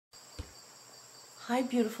Hi,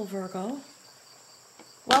 beautiful Virgo.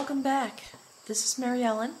 Welcome back. This is Mary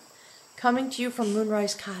Ellen, coming to you from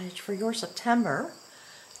Moonrise Cottage for your September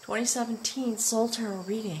 2017 Soul Tarot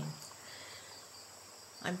reading.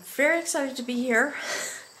 I'm very excited to be here.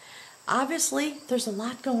 Obviously, there's a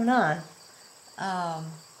lot going on.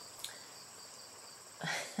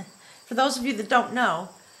 For those of you that don't know,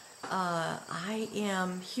 I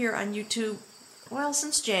am here on YouTube, well,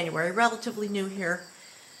 since January, relatively new here.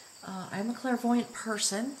 I'm a clairvoyant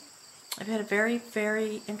person. I've had a very,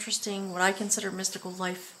 very interesting, what I consider mystical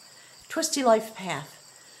life, twisty life path.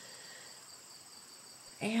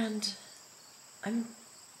 And I'm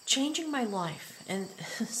changing my life. And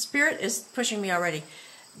Spirit is pushing me already.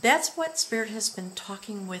 That's what Spirit has been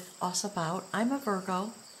talking with us about. I'm a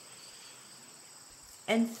Virgo.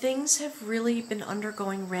 And things have really been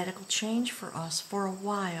undergoing radical change for us for a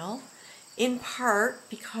while, in part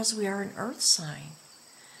because we are an earth sign.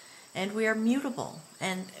 And we are mutable.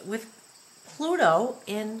 And with Pluto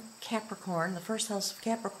in Capricorn, the first house of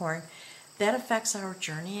Capricorn, that affects our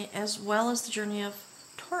journey as well as the journey of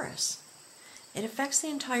Taurus. It affects the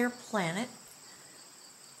entire planet.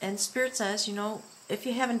 And Spirit says, you know, if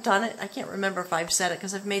you haven't done it, I can't remember if I've said it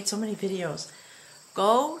because I've made so many videos,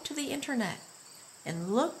 go to the internet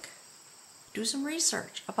and look, do some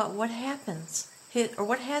research about what happens, or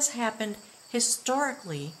what has happened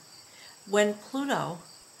historically when Pluto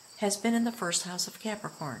has been in the first house of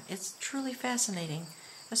Capricorn. It's truly fascinating,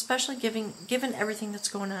 especially given everything that's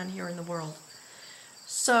going on here in the world.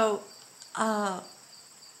 So, I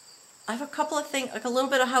have a couple of things, like a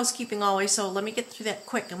little bit of housekeeping always, so let me get through that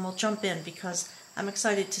quick and we'll jump in because I'm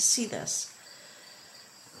excited to see this.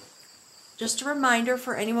 Just a reminder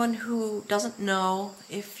for anyone who doesn't know,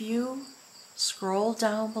 if you scroll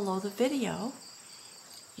down below the video,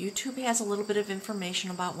 YouTube has a little bit of information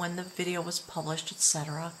about when the video was published,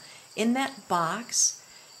 etc. In that box,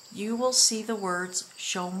 you will see the words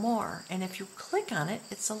show more. And if you click on it,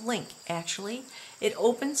 it's a link actually. It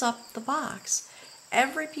opens up the box.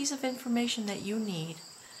 Every piece of information that you need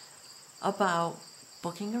about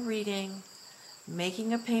booking a reading,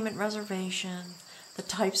 making a payment reservation, the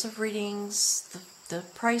types of readings, the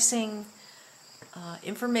pricing,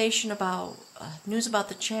 information about news about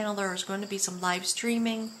the channel. There is going to be some live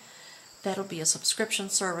streaming. That'll be a subscription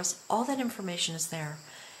service. All that information is there.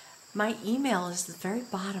 My email is at the very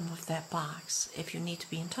bottom of that box if you need to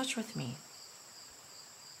be in touch with me.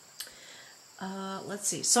 Let's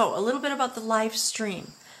see. So a little bit about the live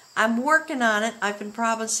stream. I'm working on it. I've been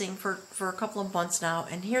promising for a couple of months now,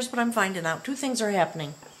 and here's what I'm finding out. Two things are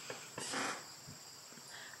happening.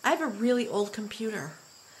 I have a really old computer,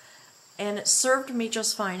 and it served me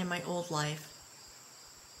just fine in my old life.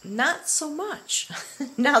 Not so much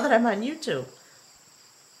now that I'm on YouTube.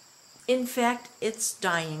 In fact, it's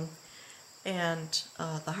dying, and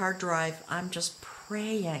the hard drive, I'm just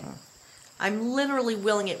praying. I'm literally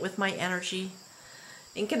willing it with my energy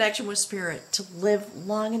in connection with Spirit to live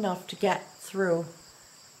long enough to get through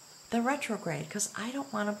the retrograde, because I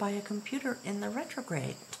don't want to buy a computer in the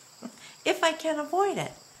retrograde if I can avoid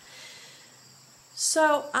it.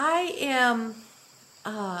 So I am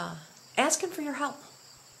asking for your help.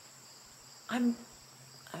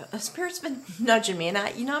 Spirit's been nudging me, and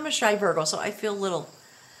I'm a shy Virgo, so I feel little.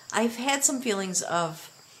 I've had some feelings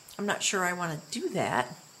of, I'm not sure I want to do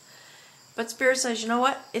that. But Spirit says, you know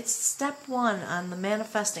what? It's step one on the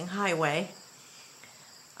manifesting highway.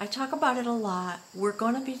 I talk about it a lot. We're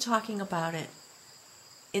going to be talking about it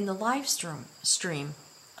in the live stream.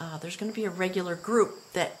 There's going to be a regular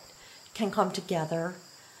group that can come together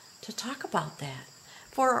to talk about that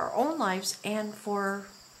for our own lives and for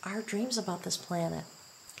our dreams about this planet.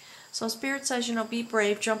 So Spirit says, you know, be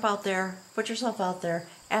brave, jump out there, put yourself out there,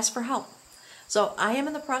 ask for help. So I am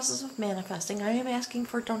in the process of manifesting. I am asking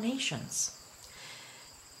for donations.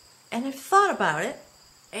 And I've thought about it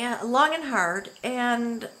long and hard,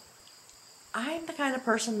 and I'm the kind of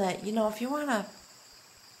person that, you know, if you want to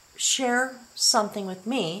share something with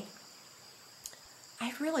me,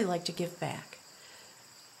 I'd really like to give back.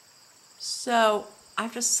 So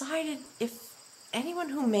I've decided if anyone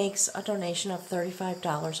who makes a donation of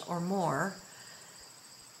 $35 or more,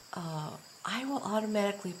 I will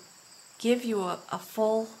automatically give you a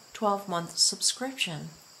full 12-month subscription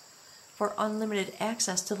for unlimited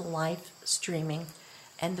access to the live streaming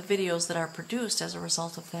and the videos that are produced as a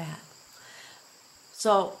result of that.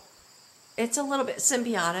 So it's a little bit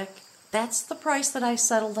symbiotic. That's the price that I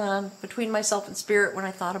settled on between myself and Spirit when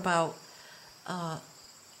I thought about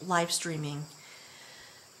live streaming,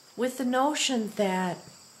 with the notion that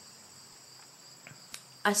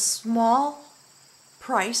a small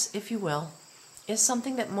price, if you will, is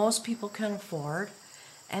something that most people can afford,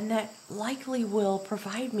 and that likely will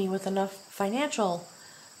provide me with enough financial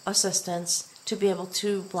assistance to be able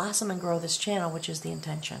to blossom and grow this channel, which is the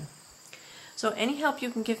intention. So any help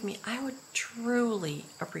you can give me, I would truly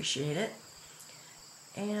appreciate it.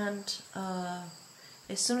 And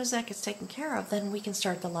as soon as that gets taken care of, then we can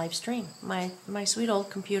start the live stream. My sweet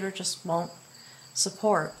old computer just won't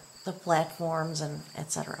support the platforms and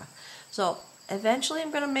etc. So eventually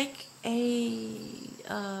I'm going to make a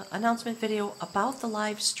announcement video about the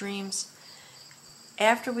live streams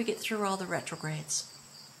after we get through all the retrogrades.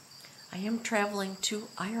 I am traveling to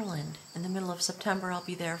Ireland in the middle of September. I'll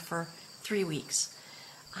be there for 3 weeks.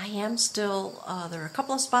 I am still, there are a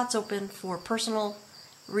couple of spots open for personal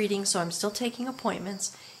reading, so I'm still taking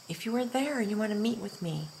appointments. If you are there and you want to meet with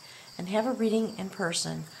me and have a reading in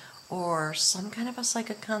person, or some kind of a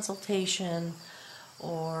psychic consultation,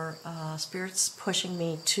 or spirits pushing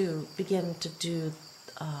me to begin to do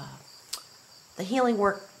the healing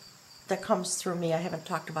work that comes through me. I haven't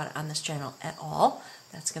talked about it on this channel at all.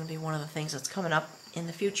 That's going to be one of the things that's coming up in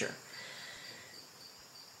the future.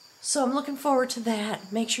 So I'm looking forward to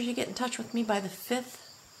that. Make sure you get in touch with me by the 5th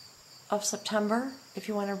of September if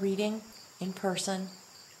you want a reading in person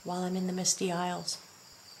while I'm in the Misty Isles.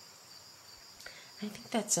 I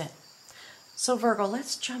think that's it. So Virgo,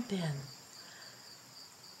 let's jump in.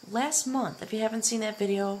 Last month, if you haven't seen that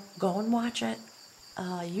video, go and watch it.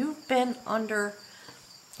 You've been under,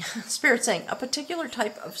 Spirit saying, a particular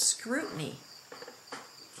type of scrutiny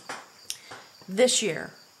this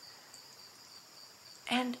year.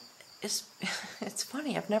 And it's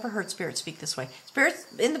funny, I've never heard Spirit speak this way. Spirit,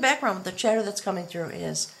 in the background, the chatter that's coming through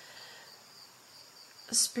is,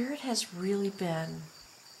 Spirit has really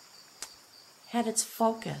had its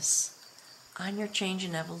focus on your change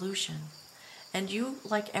and evolution. And you,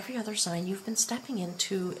 like every other sign, you've been stepping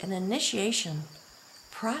into an initiation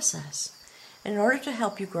process in order to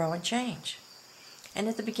help you grow and change. And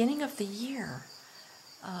at the beginning of the year,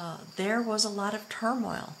 there was a lot of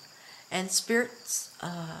turmoil. And Spirit's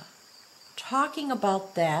talking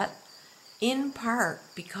about that in part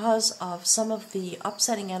because of some of the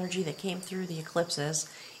upsetting energy that came through the eclipses,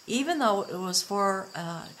 even though it was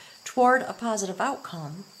toward a positive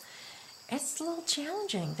outcome. It's a little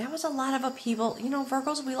challenging. There was a lot of upheaval. You know,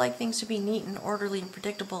 Virgos, we like things to be neat and orderly and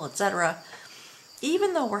predictable, etc.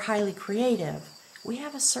 Even though we're highly creative, we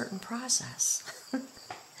have a certain process.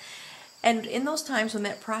 And in those times when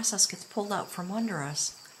that process gets pulled out from under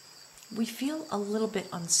us, we feel a little bit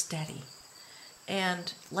unsteady.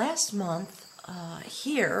 And last month,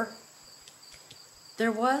 here,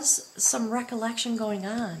 there was some recollection going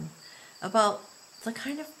on about the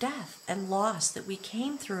kind of death and loss that we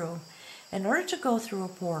came through. In order to go through a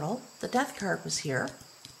portal, the death card was here,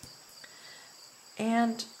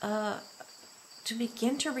 and to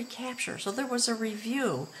begin to recapture. So there was a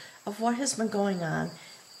review of what has been going on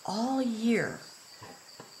all year.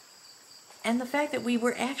 And the fact that we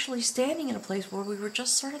were actually standing in a place where we were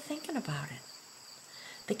just sort of thinking about it.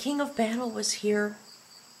 The King of Battle was here,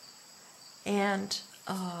 and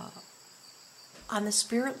on the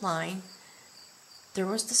spirit line, there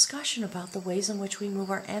was discussion about the ways in which we move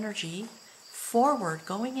our energy forward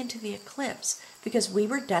going into the eclipse, because we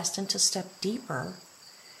were destined to step deeper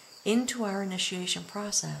into our initiation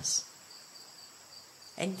process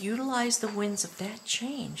and utilize the winds of that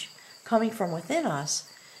change coming from within us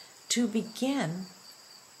to begin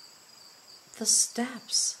the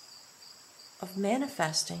steps of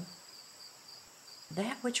manifesting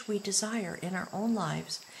that which we desire in our own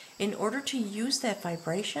lives in order to use that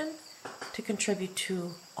vibration to contribute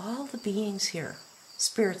to all the beings here,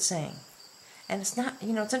 Spirit saying. And it's not,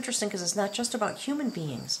 you know, it's interesting because it's not just about human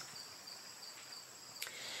beings.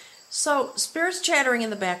 So, Spirit's chattering in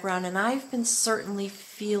the background, and I've been certainly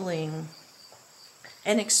feeling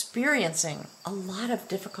and experiencing a lot of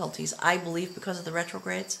difficulties, I believe, because of the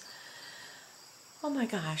retrogrades. Oh my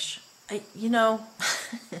gosh. You know,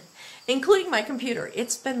 including my computer,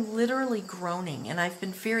 it's been literally groaning, and I've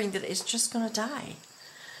been fearing that it's just going to die.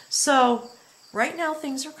 So, right now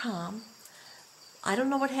things are calm. I don't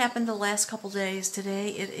know what happened the last couple days. Today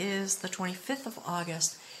it is the 25th of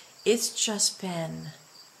August. It's just been,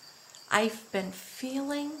 I've been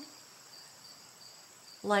feeling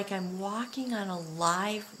like I'm walking on a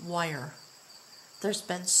live wire. There's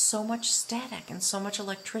been so much static and so much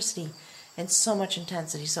electricity and so much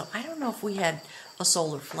intensity. So I don't know if we had a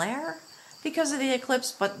solar flare because of the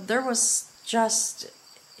eclipse, but there was just,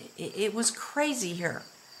 it was crazy here.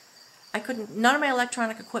 I couldn't, none of my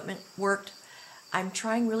electronic equipment worked. I'm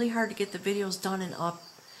trying really hard to get the videos done and up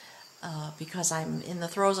because I'm in the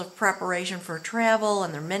throes of preparation for travel,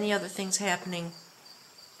 and there are many other things happening.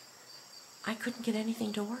 I couldn't get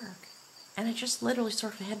anything to work. And I just literally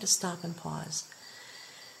sort of had to stop and pause.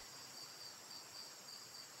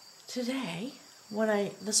 Today,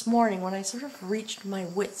 this morning, when I sort of reached my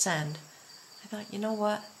wit's end, I thought, you know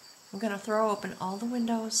what? I'm going to throw open all the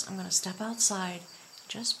windows. I'm going to step outside,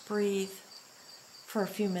 just breathe for a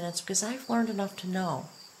few minutes, because I've learned enough to know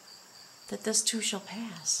that this too shall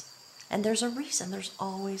pass. And there's a reason. There's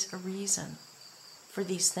always a reason for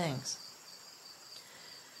these things.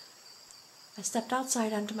 I stepped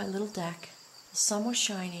outside onto my little deck. The sun was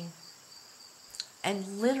shining.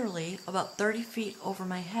 And literally about 30 feet over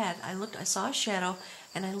my head, I saw a shadow,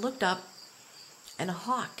 and I looked up, and a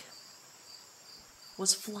hawk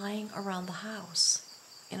was flying around the house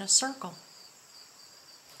in a circle,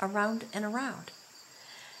 around and around.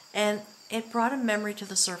 And it brought a memory to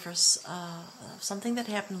the surface of something that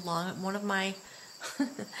happened one of my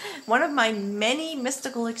one of my many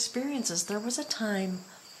mystical experiences. There was a time,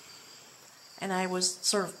 and I was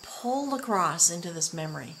sort of pulled across into this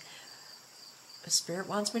memory. The Spirit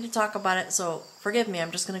wants me to talk about it, so forgive me,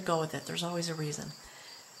 I'm just going to go with it. There's always a reason.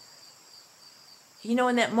 You know,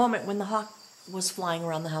 in that moment when the hawk was flying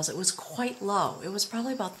around the house, it was quite low. It was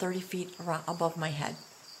probably about 30 feet above my head.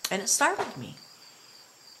 And it startled me.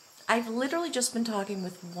 I've literally just been talking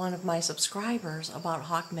with one of my subscribers about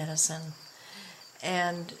hawk medicine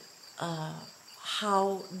and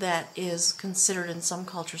how that is considered in some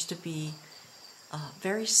cultures to be a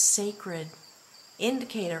very sacred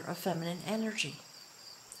indicator of feminine energy.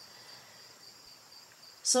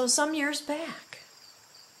 So some years back,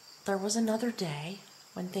 there was another day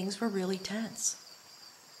when things were really tense.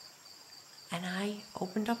 And I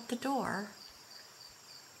opened up the door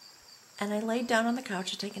and I laid down on the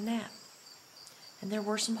couch to take a nap. And there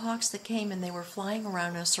were some hawks that came, and they were flying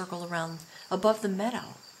around in a circle around above the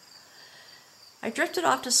meadow. I drifted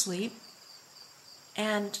off to sleep,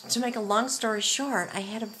 and to make a long story short, I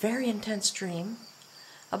had a very intense dream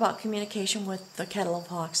about communication with the kettle of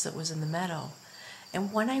hawks that was in the meadow.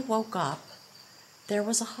 And when I woke up, there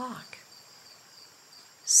was a hawk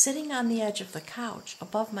sitting on the edge of the couch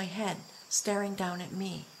above my head, staring down at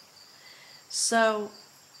me. So,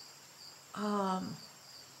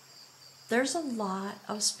 there's a lot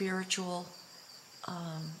of spiritual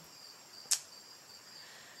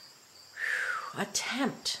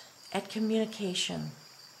attempt at communication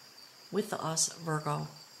with us, Virgo,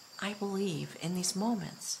 I believe, in these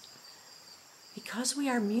moments. Because we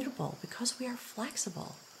are mutable, because we are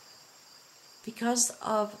flexible, because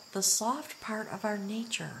of the soft part of our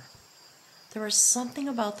nature, there is something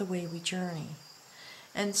about the way we journey.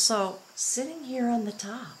 And so, sitting here on the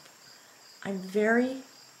top, I'm very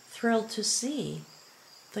thrilled to see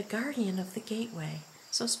the guardian of the gateway.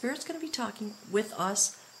 So Spirit's going to be talking with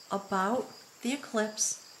us about the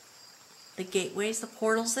eclipse, the gateways, the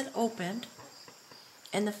portals that opened,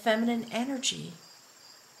 and the feminine energy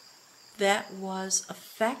that was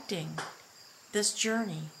affecting this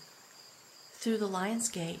journey through the Lion's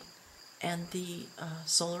Gate and the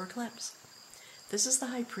solar eclipse. This is the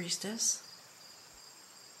High Priestess.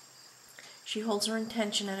 She holds her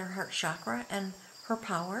intention at her heart chakra and her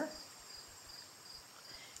power.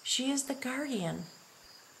 She is the guardian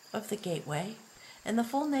of the gateway, and the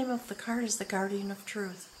full name of the card is the Guardian of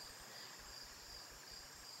Truth.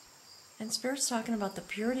 And Spirit's talking about the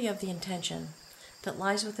purity of the intention that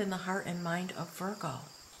lies within the heart and mind of Virgo,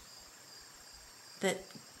 that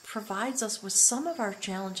provides us with some of our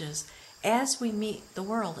challenges as we meet the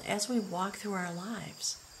world, as we walk through our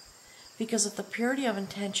lives, because of the purity of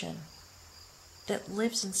intention that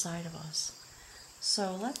lives inside of us.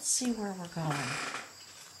 So let's see where we're going.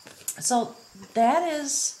 So that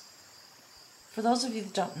is, for those of you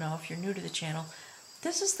that don't know, if you're new to the channel,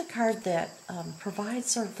 this is the card that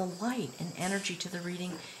provides sort of the light and energy to the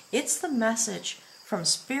reading. It's the message from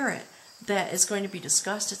Spirit that is going to be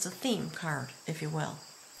discussed. It's a theme card, if you will.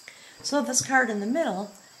 So this card in the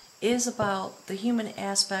middle is about the human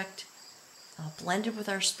aspect blended with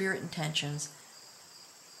our spirit intentions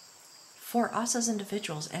for us as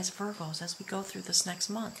individuals, as Virgos, as we go through this next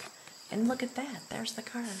month. And look at that. There's the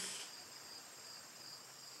card.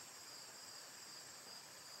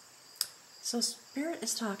 So Spirit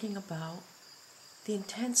is talking about the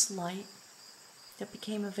intense light that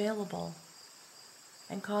became available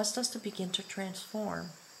and caused us to begin to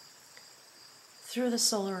transform through the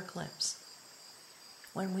solar eclipse,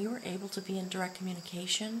 when we were able to be in direct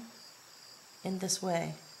communication in this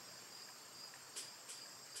way.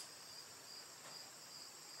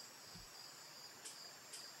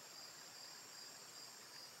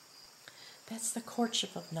 That's the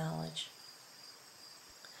courtship of knowledge.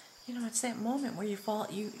 You know, it's that moment where you fall,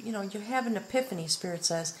 you have an epiphany, Spirit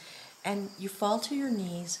says, and you fall to your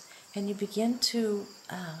knees and you begin to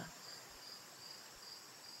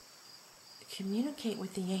communicate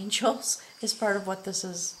with the angels is part of what this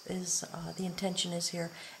is the intention is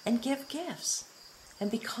here, and give gifts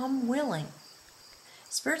and become willing.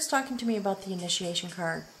 Spirit's talking to me about the initiation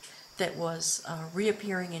card that was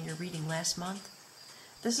reappearing in your reading last month.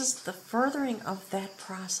 This is the furthering of that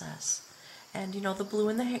process. And you know, the blue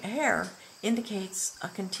in the hair indicates a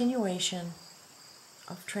continuation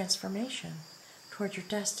of transformation toward your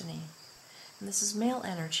destiny. And this is male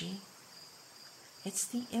energy. It's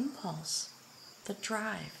the impulse, the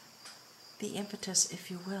drive, the impetus,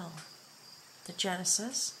 if you will, the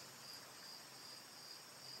genesis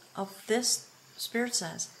of this. Spirit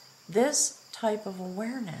says, this type of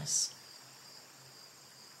awareness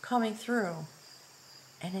coming through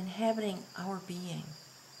and inhabiting our being,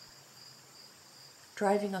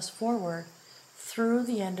 driving us forward through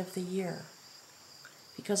the end of the year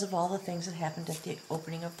because of all the things that happened at the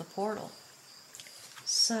opening of the portal.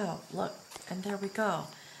 So, look, and there we go.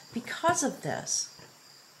 Because of this,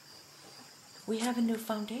 we have a new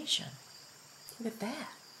foundation. Look at that.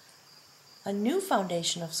 A new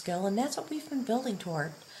foundation of skill, and that's what we've been building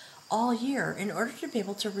toward all year in order to be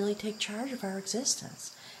able to really take charge of our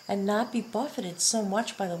existence and not be buffeted so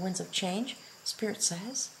much by the winds of change, Spirit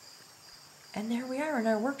says. And there we are in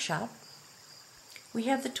our workshop. We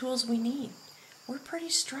have the tools we need. We're pretty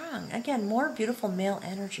strong. Again, more beautiful male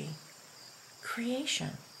energy.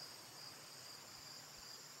 Creation.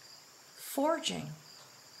 Forging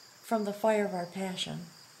from the fire of our passion.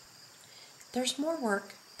 There's more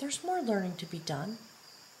work. There's more learning to be done.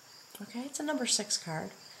 Okay, it's a number 6 card.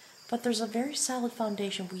 But there's a very solid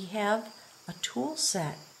foundation. We have a tool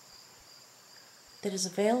set that is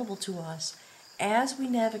available to us as we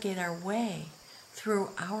navigate our way through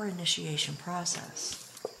our initiation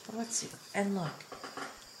process. Well, let's see. And look,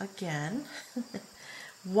 again,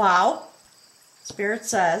 wow. Spirit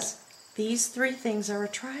says these 3 things are a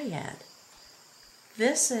triad.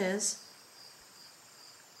 This is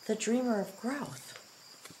the dreamer of growth.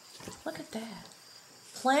 Look at that.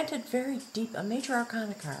 Planted very deep, a major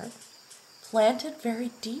arcana card, planted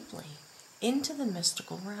very deeply into the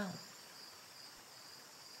mystical realm.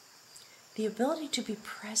 The ability to be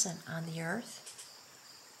present on the earth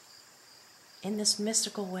in this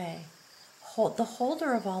mystical way. The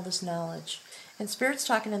holder of all this knowledge. And Spirit's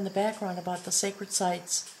talking in the background about the sacred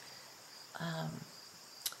sites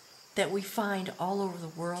that we find all over the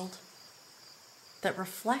world that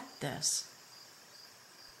reflect this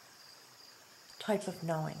type of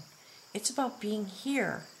knowing. It's about being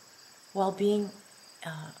here while being,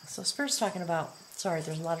 so Spirit's talking about, sorry,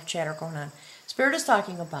 there's a lot of chatter going on. Spirit is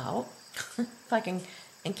talking about, if I can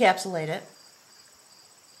encapsulate it,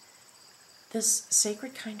 this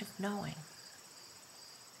sacred kind of knowing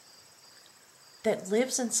that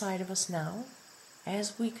lives inside of us now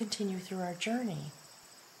as we continue through our journey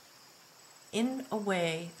in a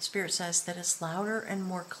way, Spirit says, that is louder and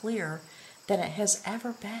more clear than it has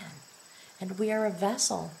ever been. And we are a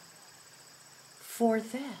vessel for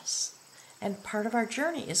this. And part of our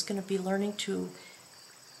journey is going to be learning to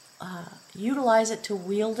utilize it, to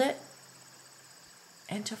wield it,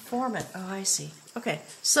 and to form it. Oh, I see. Okay,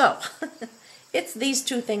 so it's these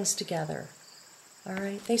 2 things together. All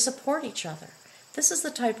right, they support each other. This is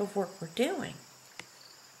the type of work we're doing.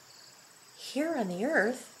 Here on the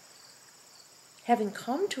earth, having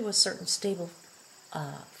come to a certain stable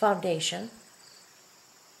foundation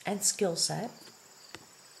and skill set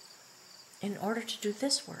in order to do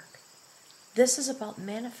this work. This is about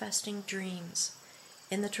manifesting dreams.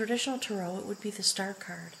 In the traditional tarot, it would be the star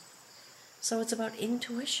card. So it's about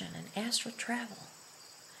intuition and astral travel.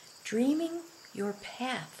 Dreaming your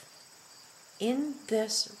path in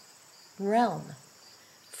this realm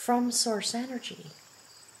from source energy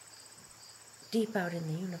deep out in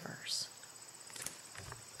the universe.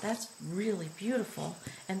 That's really beautiful,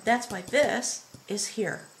 and that's why this is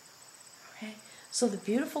here. Okay? So the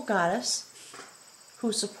beautiful goddess,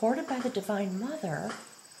 who's supported by the Divine Mother,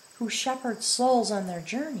 who shepherds souls on their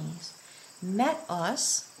journeys, met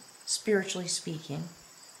us, spiritually speaking,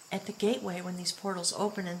 at the gateway when these portals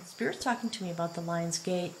open. And Spirit's talking to me about the Lion's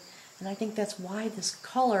Gate, and I think that's why this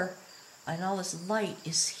color and all this light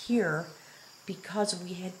is here, because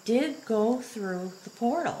we did go through the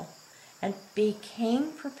portal and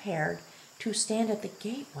became prepared to stand at the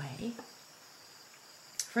gateway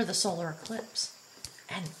for the solar eclipse.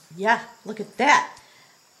 And yeah, look at that.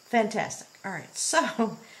 Fantastic. All right,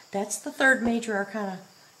 so that's the 3rd major arcana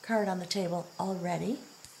card on the table already.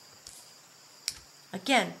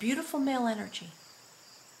 Again, beautiful male energy.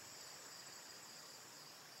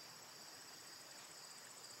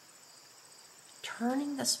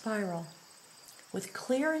 turning the spiral with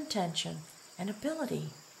clear intention and ability.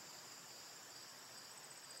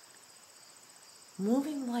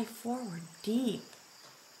 Moving life forward deep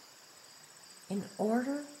in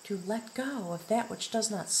order to let go of that which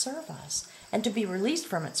does not serve us and to be released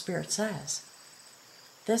from it, Spirit says.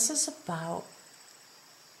 This is about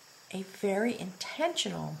a very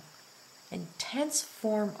intentional, intense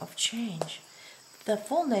form of change. The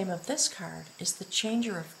full name of this card is the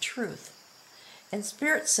Changer of Truth. And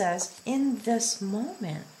Spirit says, in this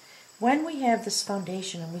moment, when we have this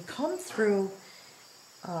foundation and we come through,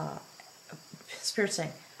 Spirit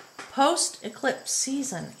saying, post-eclipse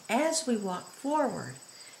season, as we walk forward,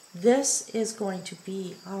 this is going to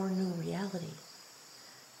be our new reality.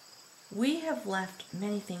 We have left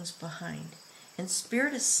many things behind. And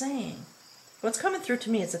Spirit is saying, what's coming through to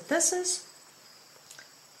me is that this is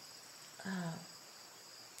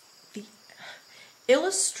the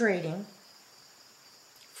illustrating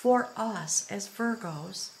for us as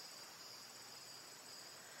Virgos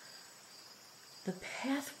the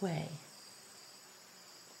pathway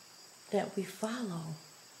that we follow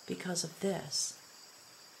because of this.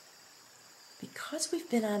 Because we've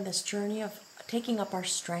been on this journey of taking up our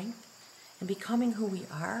strength and becoming who we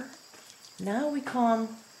are, now we come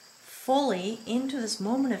fully into this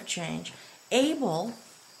moment of change, able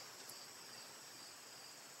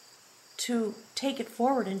to take it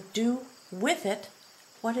forward and do with it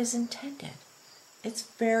what is intended. It's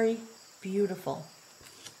very beautiful.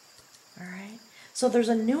 All right? So there's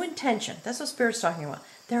a new intention. That's what Spirit's talking about.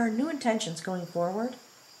 There are new intentions going forward.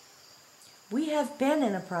 We have been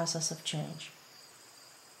in a process of change.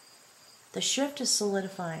 The shift is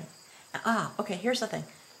solidifying. Okay, here's the thing.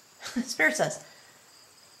 Spirit says,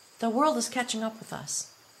 the world is catching up with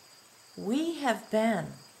us. We have been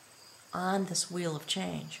on this wheel of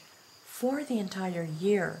change for the entire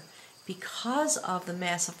year because of the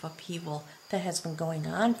massive upheaval that has been going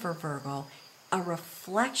on for Virgo, a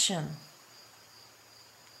reflection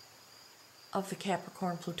of the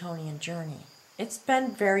Capricorn Plutonian journey. It's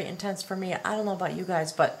been very intense for me. I don't know about you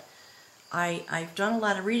guys, but I've done a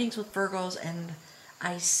lot of readings with Virgos, and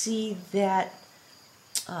I see that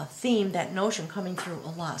theme, that notion coming through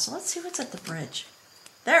a lot. So let's see what's at the bridge.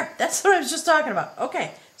 There, that's what I was just talking about.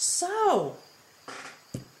 Okay, so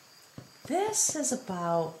this is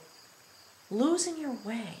about losing your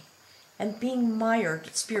way and being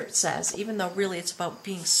mired, Spirit says, even though really it's about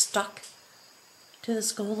being stuck to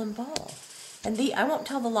this golden ball. And I won't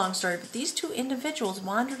tell the long story, but these two individuals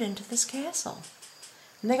wandered into this castle.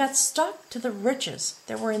 And they got stuck to the riches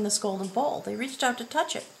that were in this golden bowl. They reached out to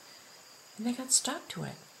touch it, and they got stuck to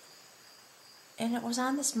it. And it was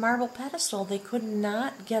on this marble pedestal. They could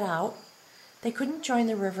not get out. They couldn't join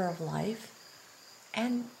the river of life.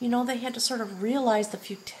 And, you know, they had to sort of realize the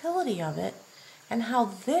futility of it and how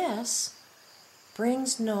this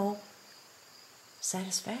brings no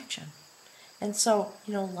satisfaction. And so,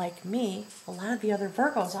 you know, like me, a lot of the other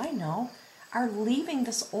Virgos I know are leaving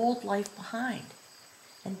this old life behind.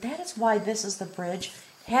 And that is why this is the bridge.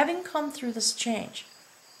 Having come through this change,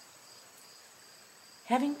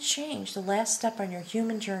 having changed the last step on your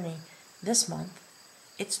human journey this month,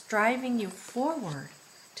 it's driving you forward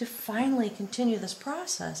to finally continue this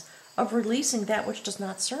process of releasing that which does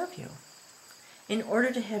not serve you in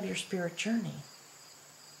order to have your spirit journey.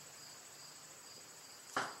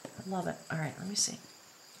 I love it. All right, let me see.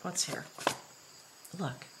 What's here?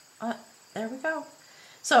 Look. There we go.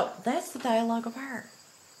 So that's the dialogue of heart.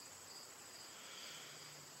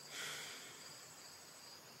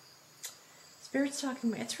 Spirit's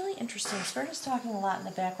talking, it's really interesting. Spirit is talking a lot in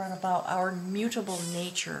the background about our mutable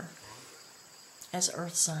nature as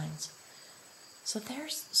earth signs. So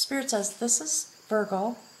there's, Spirit says, this is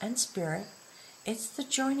Virgo and Spirit. It's the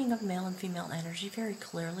joining of male and female energy very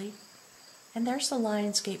clearly. And there's the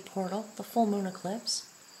Lionsgate portal, the full moon eclipse.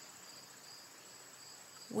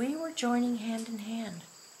 We were joining hand in hand,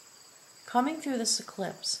 coming through this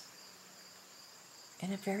eclipse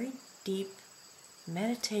in a very deep,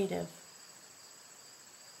 meditative,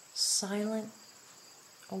 silent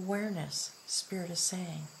awareness, Spirit is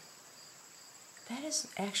saying. That is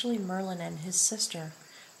actually Merlin and his sister.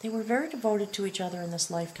 They were very devoted to each other in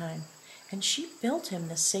this lifetime, and she built him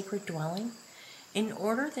this sacred dwelling in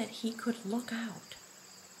order that he could look out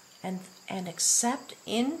and accept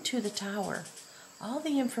into the tower all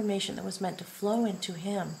the information that was meant to flow into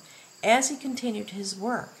him as he continued his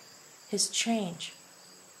work, his change.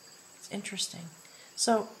 It's interesting.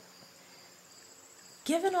 So,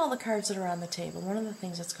 given all the cards that are on the table, one of the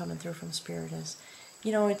things that's coming through from Spirit is,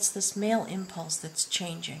 you know, it's this male impulse that's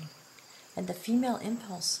changing, and the female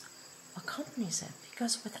impulse accompanies it,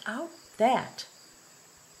 because without that,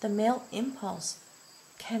 the male impulse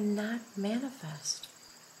cannot manifest.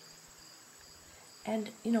 And,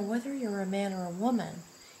 whether you're a man or a woman,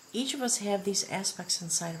 each of us have these aspects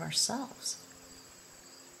inside of ourselves.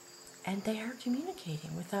 And they are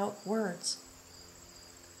communicating without words.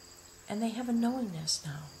 And they have a knowingness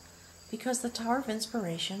now. Because the Tower of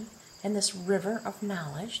Inspiration and this river of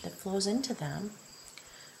knowledge that flows into them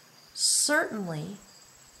certainly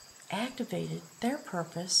activated their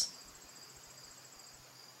purpose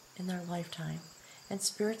in their lifetime. And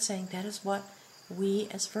Spirit's saying that is what we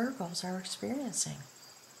as Virgos are experiencing.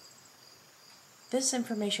 This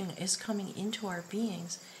information is coming into our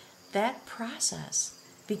beings. That process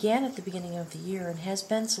began at the beginning of the year and has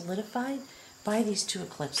been solidified by these two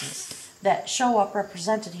eclipses that show up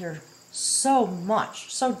represented here so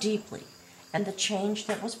much, so deeply, and the change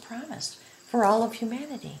that was promised for all of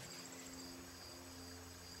humanity.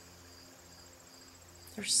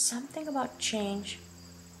 There's something about change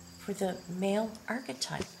for the male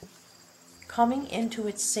archetype coming into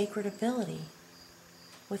its sacred ability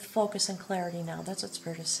with focus and clarity now. That's what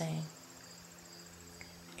Spirit is saying.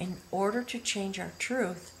 In order to change our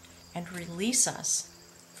truth and release us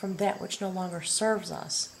from that which no longer serves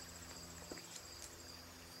us,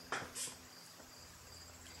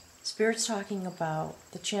 Spirit's talking about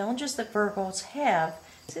the challenges that Virgos have.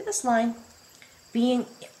 See this line? Being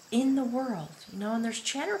in the world, and there's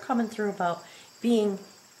chatter coming through about being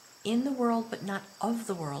in the world but not of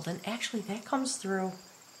the world. And actually that comes through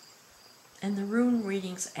in the rune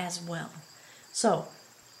readings as well. So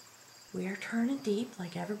we are turning deep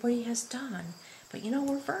like everybody has done, but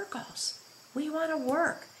we're Virgos. We want to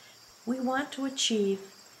work. We want to achieve.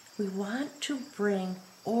 We want to bring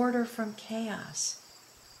order from chaos.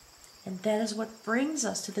 And that is what brings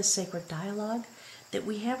us to this sacred dialogue that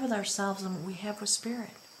we have with ourselves and what we have with Spirit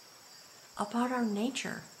about our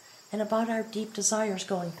nature and about our deep desires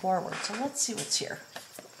going forward. So let's see what's here.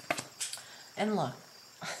 And look,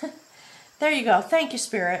 there you go. Thank you,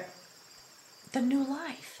 Spirit. The new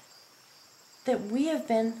life that we have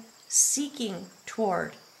been seeking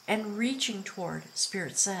toward and reaching toward,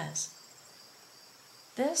 Spirit says.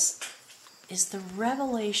 This is the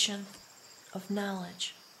revelation of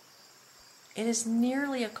knowledge. It is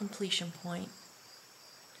nearly a completion point.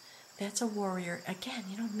 That's a warrior. Again,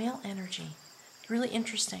 male energy. Really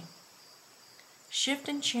interesting. Shift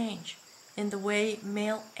and change in the way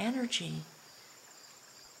male energy.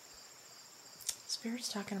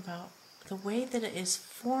 Spirit's talking about the way that it is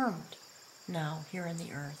formed now here on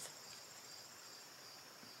the earth.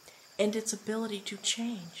 And its ability to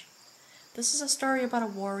change. This is a story about a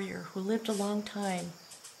warrior who lived a long time.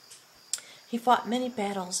 He fought many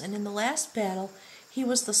battles, and in the last battle, he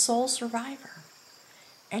was the sole survivor.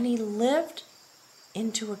 And he lived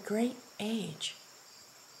into a great age.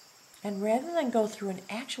 And rather than go through an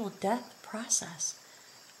actual death process,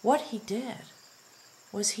 what he did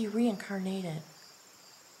was he reincarnated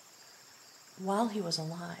while he was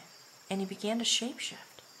alive. And he began to shapeshift.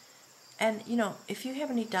 And, if you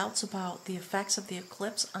have any doubts about the effects of the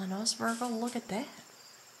eclipse on us, Virgo, look at that.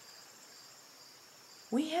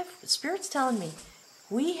 Spirit's telling me,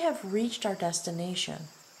 we have reached our destination.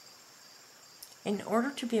 In order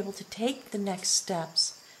to be able to take the next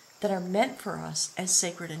steps that are meant for us as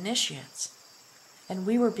sacred initiates. And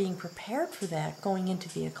we were being prepared for that going into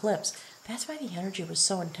the eclipse. That's why the energy was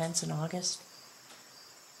so intense in August.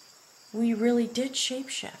 We really did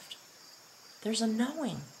shapeshift. There's a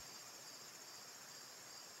knowing.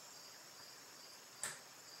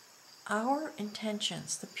 Our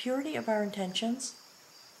intentions, the purity of our intentions,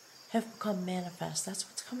 have become manifest. That's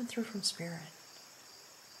what's coming through from Spirit.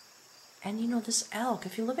 And this elk,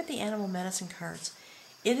 if you look at the animal medicine cards,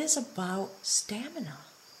 it is about stamina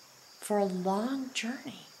for a long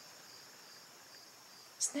journey.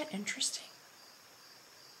 Isn't that interesting?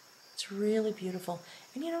 It's really beautiful.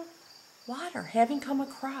 And water, having come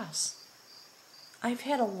across. I've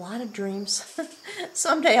had a lot of dreams.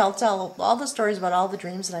 Someday I'll tell all the stories about all the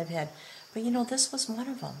dreams that I've had. But this was one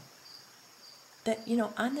of them. That,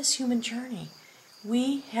 on this human journey,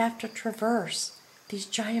 we have to traverse these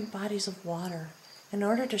giant bodies of water in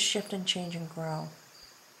order to shift and change and grow.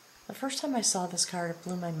 The first time I saw this card, it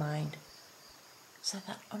blew my mind. So I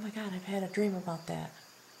thought, oh my God, I've had a dream about that.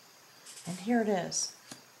 And here it is.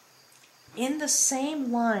 In the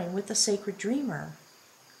same line with the sacred dreamer,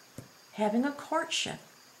 having a courtship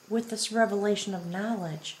with this revelation of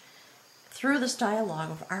knowledge through this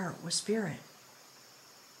dialogue of art with Spirit.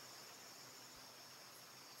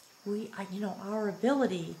 Our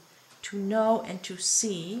ability to know and to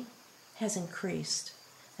see has increased.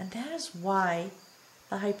 And that is why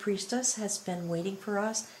the High Priestess has been waiting for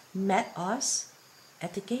us, met us,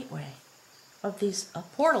 at the gateway of these, a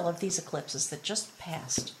portal of these eclipses that just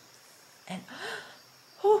passed. And,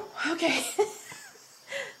 oh, okay.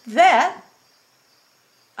 That,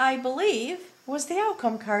 I believe, was the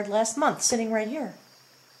outcome card last month, sitting right here.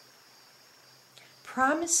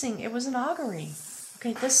 Promising, it was an augury.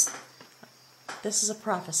 Okay, this is a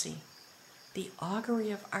prophecy. The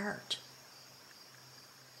augury of art.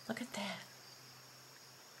 Look at that.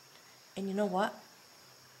 And you know what?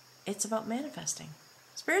 It's about manifesting.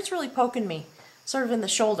 Spirit's really poking me, sort of in the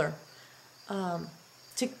shoulder,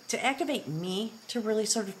 to activate me, to really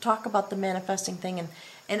sort of talk about the manifesting thing.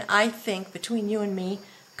 And I think between you and me,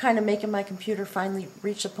 kind of making my computer finally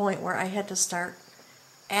reach a point where I had to start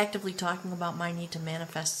actively talking about my need to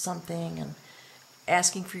manifest something and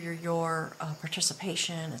asking for your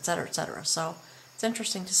participation, etc., etc. So it's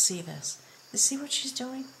interesting to see this. You see what she's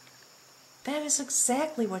doing? That is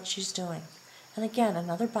exactly what she's doing. And again,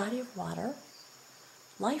 another body of water,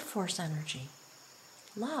 life force energy,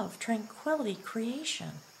 love, tranquility,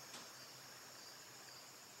 creation.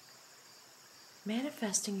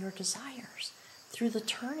 Manifesting your desires through the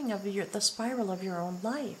turning of the spiral of your own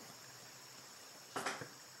life.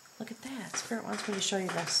 Look at that. Spirit wants me to show you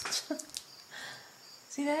this.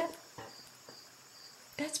 See that?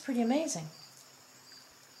 That's pretty amazing.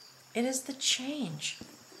 It is the change.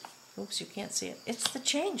 Oops, you can't see it. It's the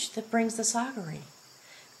change that brings this augury.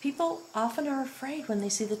 People often are afraid when they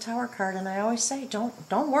see the Tower card, and I always say,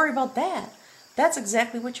 don't worry about that. That's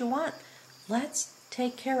exactly what you want. Let's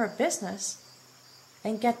take care of business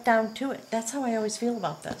and get down to it. That's how I always feel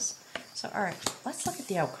about this. So, all right, let's look at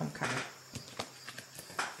the outcome card.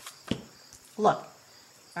 Look.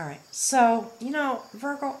 All right, so, you know,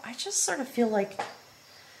 Virgo, I just sort of feel like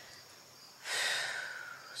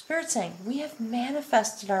Spirit's saying we have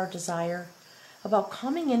manifested our desire about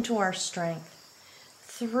coming into our strength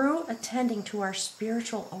through attending to our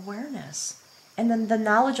spiritual awareness and then the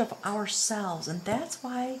knowledge of ourselves. And that's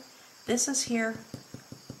why this is here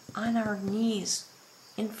on our knees,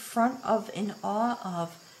 in front of, in awe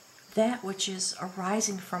of that which is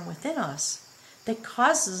arising from within us, that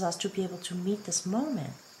causes us to be able to meet this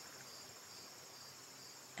moment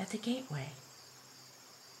at the gateway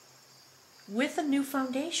with a new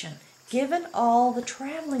foundation, given all the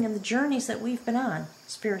traveling and the journeys that we've been on.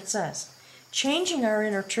 Spirit says, changing our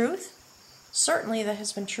inner truth, certainly that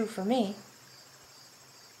has been true for me,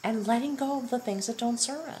 and letting go of the things that don't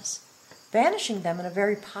serve us, banishing them in a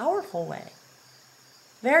very powerful way,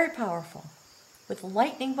 very powerful, with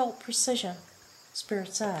lightning bolt precision,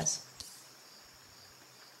 Spirit says.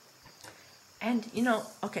 And, you know,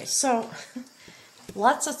 okay, so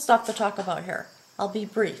lots of stuff to talk about here. I'll be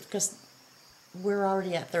brief because we're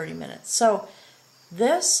already at 30 minutes. So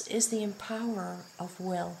this is the Empowerer of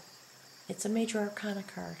Will. It's a major arcana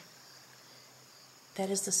card.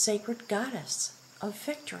 That is the sacred goddess of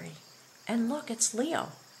victory. And look, it's Leo.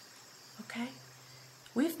 Okay?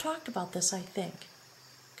 We've talked about this, I think,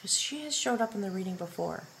 because she has showed up in the reading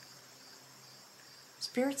before.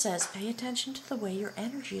 Spirit says, pay attention to the way your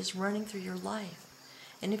energy is running through your life.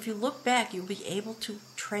 And if you look back, you'll be able to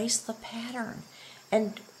trace the pattern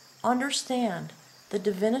and understand the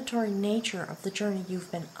divinatory nature of the journey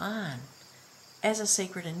you've been on as a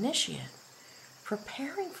sacred initiate,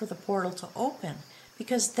 preparing for the portal to open,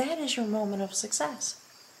 because that is your moment of success.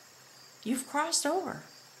 You've crossed over.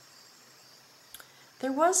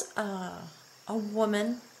 There was a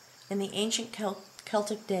woman in the ancient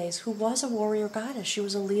Celtic days who was a warrior goddess. She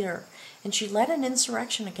was a leader, and she led an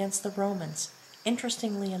insurrection against the Romans,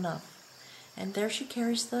 interestingly enough. And there she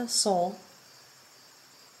carries the soul.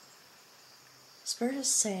 Spirit is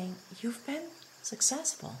saying, you've been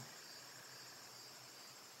successful.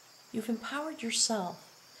 You've empowered yourself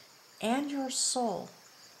and your soul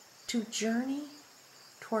to journey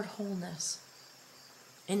toward wholeness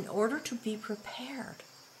in order to be prepared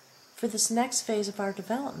for this next phase of our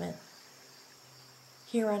development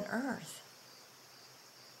here on earth.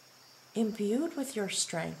 Imbued with your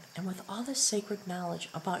strength and with all this sacred knowledge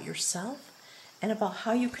about yourself and about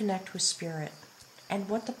how you connect with Spirit and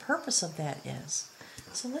what the purpose of that is.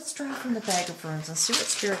 So let's draw from the Bag of Runes and see what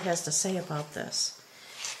Spirit has to say about this.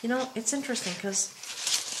 You know, it's interesting because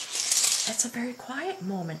it's a very quiet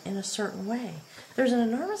moment in a certain way. There's an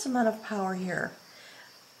enormous amount of power here.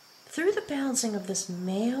 Through the balancing of this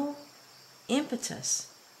male impetus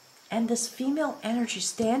and this female energy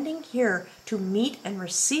standing here to meet and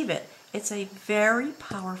receive it, it's a very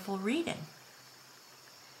powerful reading.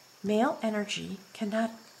 Male energy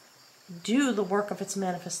cannot do the work of its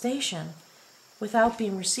manifestation without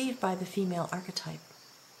being received by the female archetype.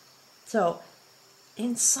 So,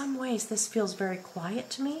 in some ways, this feels very quiet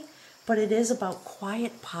to me, but it is about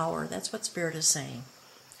quiet power. That's what Spirit is saying.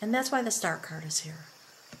 And that's why the Star card is here.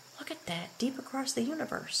 Look at that, deep across the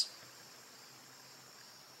universe.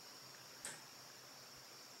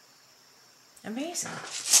 Amazing.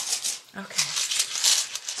 Okay.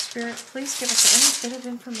 Spirit, please give us any bit of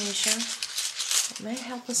information that may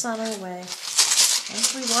help us on our way.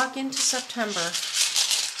 As we walk into September,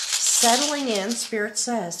 settling in, Spirit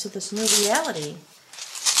says, to this new reality,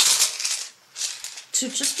 to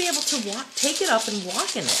just be able to walk, take it up and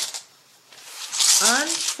walk in it. On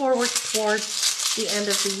forward toward the end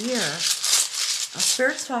of the year,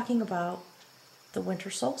 Spirit's talking about the winter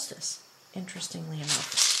solstice, interestingly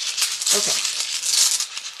enough. Okay.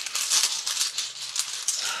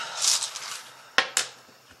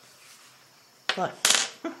 But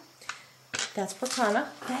that's Prakana.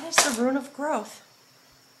 That is the rune of growth.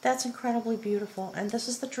 That's incredibly beautiful. And this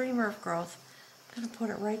is the dreamer of growth. I'm going to put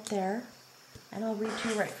it right there. And I'll read to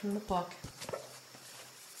you right from the book.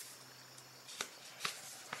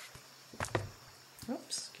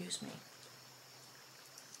 Oops, excuse me.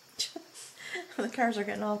 The cards are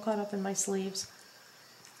getting all caught up in my sleeves.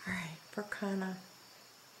 All right, Prakana.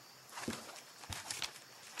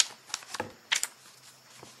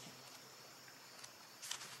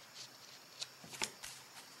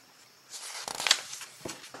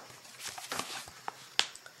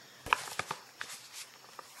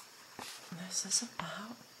 This is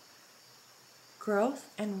about growth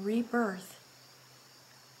and rebirth.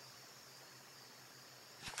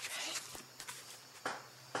 Okay.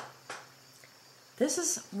 This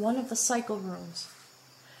is one of the cycle runes.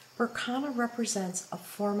 Prakana represents a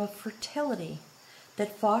form of fertility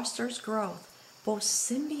that fosters growth, both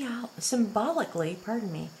symbolically,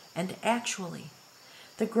 and actually.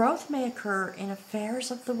 The growth may occur in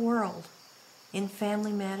affairs of the world, in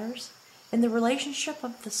family matters, in the relationship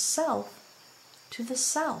of the self to the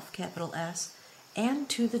self, capital S, and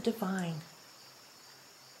to the divine.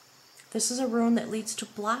 This is a rune that leads to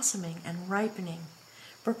blossoming and ripening.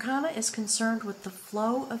 Prakana is concerned with the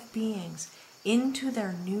flow of beings into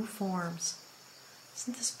their new forms.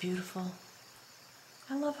 Isn't this beautiful?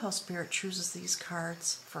 I love how Spirit chooses these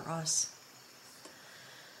cards for us.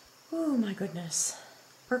 Oh my goodness.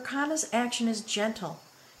 Prakana's action is gentle,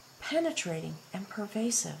 penetrating, and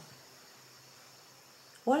pervasive.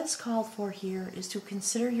 What is called for here is to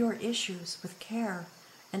consider your issues with care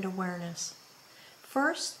and awareness.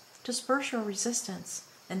 First, disperse your resistance,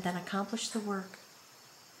 and then accomplish the work.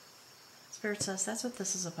 Spirit says that's what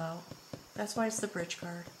this is about. That's why it's the bridge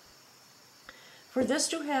card. For this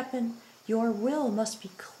to happen, your will must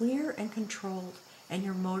be clear and controlled, and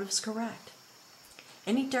your motives correct.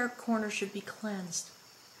 Any dark corner should be cleansed.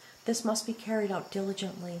 This must be carried out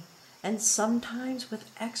diligently, and sometimes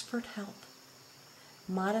with expert help.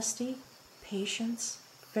 Modesty, patience,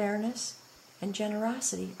 fairness, and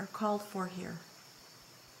generosity are called for here.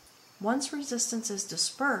 Once resistance is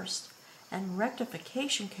dispersed and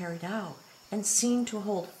rectification carried out and seen to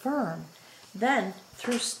hold firm, then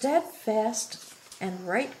through steadfast and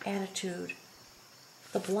right attitude,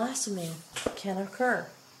 the blossoming can occur.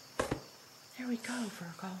 There we go,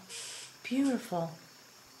 Virgo. Beautiful.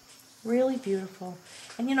 Really beautiful.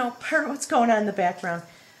 And you know, part of what's going on in the background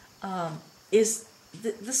is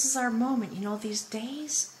this is our moment, you know, these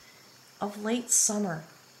days of late summer,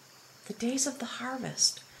 the days of the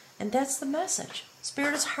harvest. And that's the message.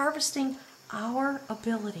 Spirit is harvesting our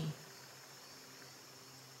ability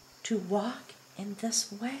to walk in this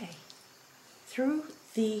way through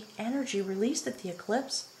the energy released at the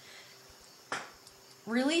eclipse,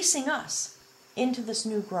 releasing us into this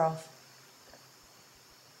new growth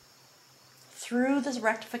through this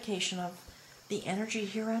rectification of the energy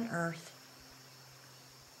here on Earth.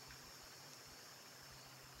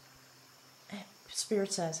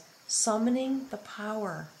 Spirit says, summoning the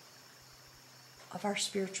power of our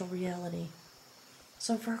spiritual reality.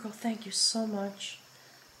 So Virgo, thank you so much.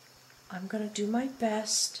 I'm going to do my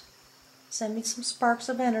best. Send me some sparks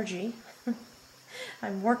of energy.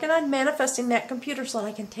 I'm working on manifesting that computer so that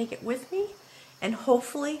I can take it with me and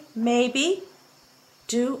hopefully, maybe,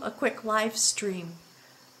 do a quick live stream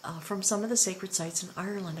from some of the sacred sites in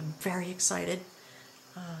Ireland. I'm very excited.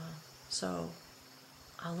 So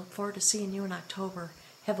I'll look forward to seeing you in October.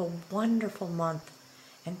 Have a wonderful month.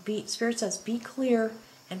 And Spirit says, be clear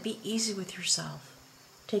and be easy with yourself.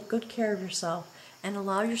 Take good care of yourself and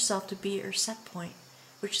allow yourself to be at your set point,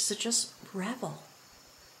 which is to just revel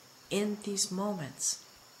in these moments.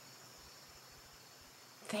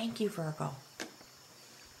 Thank you, Virgo.